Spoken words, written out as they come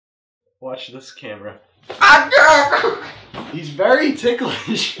Watch this camera. He's very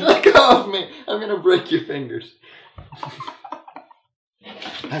ticklish. Let go of me. I'm gonna break your fingers.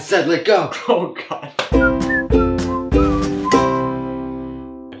 I said let go. Oh god.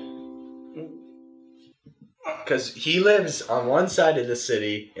 Because he lives on one side of the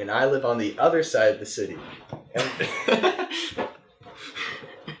city and I live on the other side of the city. And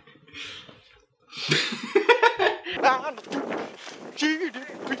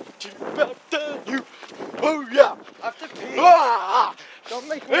oh yeah! I have to pee. Ah! Don't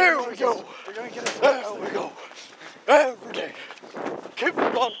make me. There we go. We're gonna get it. There we go. Every day. Keep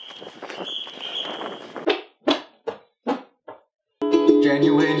it on.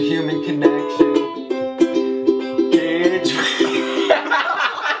 Genuine human connection. Kids.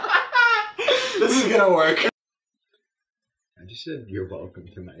 this is gonna work. I just said you're welcome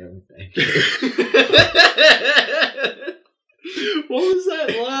to my own thing. What was that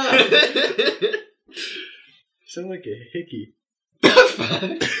laugh? You sound like a hickey.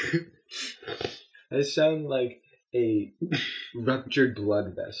 I sound like a ruptured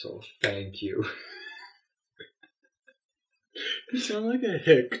blood vessel. Thank you. You sound like a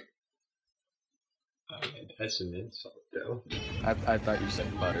hick. Oh, that's an insult, though. I thought you said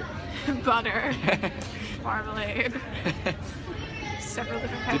butter. Butter. Marmalade. Several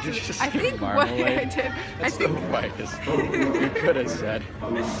different kinds Did you just I say think marmalade? what I did. That's I think the whitest you could have said.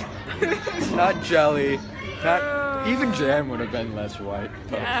 It's not jelly. Not even jam would have been less white.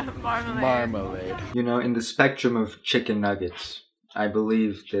 yeah, marmalade. Marmalade. You know, in the spectrum of chicken nuggets, I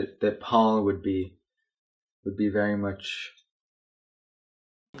believe that Paul would be very much.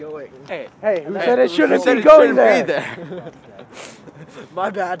 Going. Hey, Who said it shouldn't be going there? My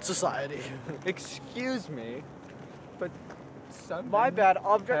bad, society. Excuse me, but My bad,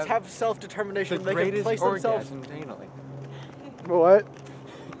 objects have self-determination. They can place themselves. anally. What?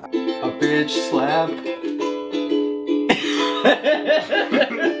 A bitch slap.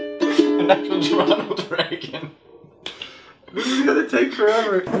 And that was Ronald Reagan. This is gonna take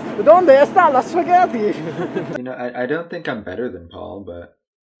forever. ¿Dónde está la spaghetti? You know, I don't think I'm better than Paul, but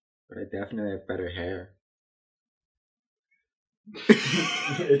I definitely have better hair.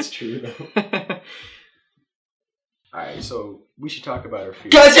 It's true though. Alright, so we should talk about our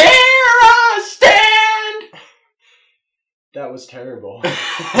fears. 'Cause here I stand! That was terrible.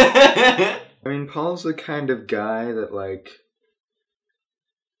 I mean, Paul's the kind of guy that, like...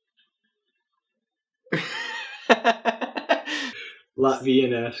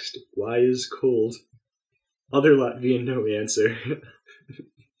 Latvian asked, why is cold? Other Latvian no answer.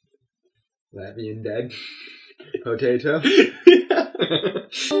 Latvian dead. Potato.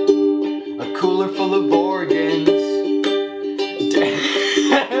 A cooler full of organs.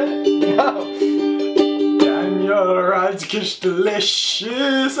 No. Damn, your eyes kiss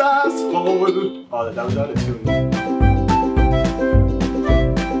delicious asshole. Oh, that was out of tune.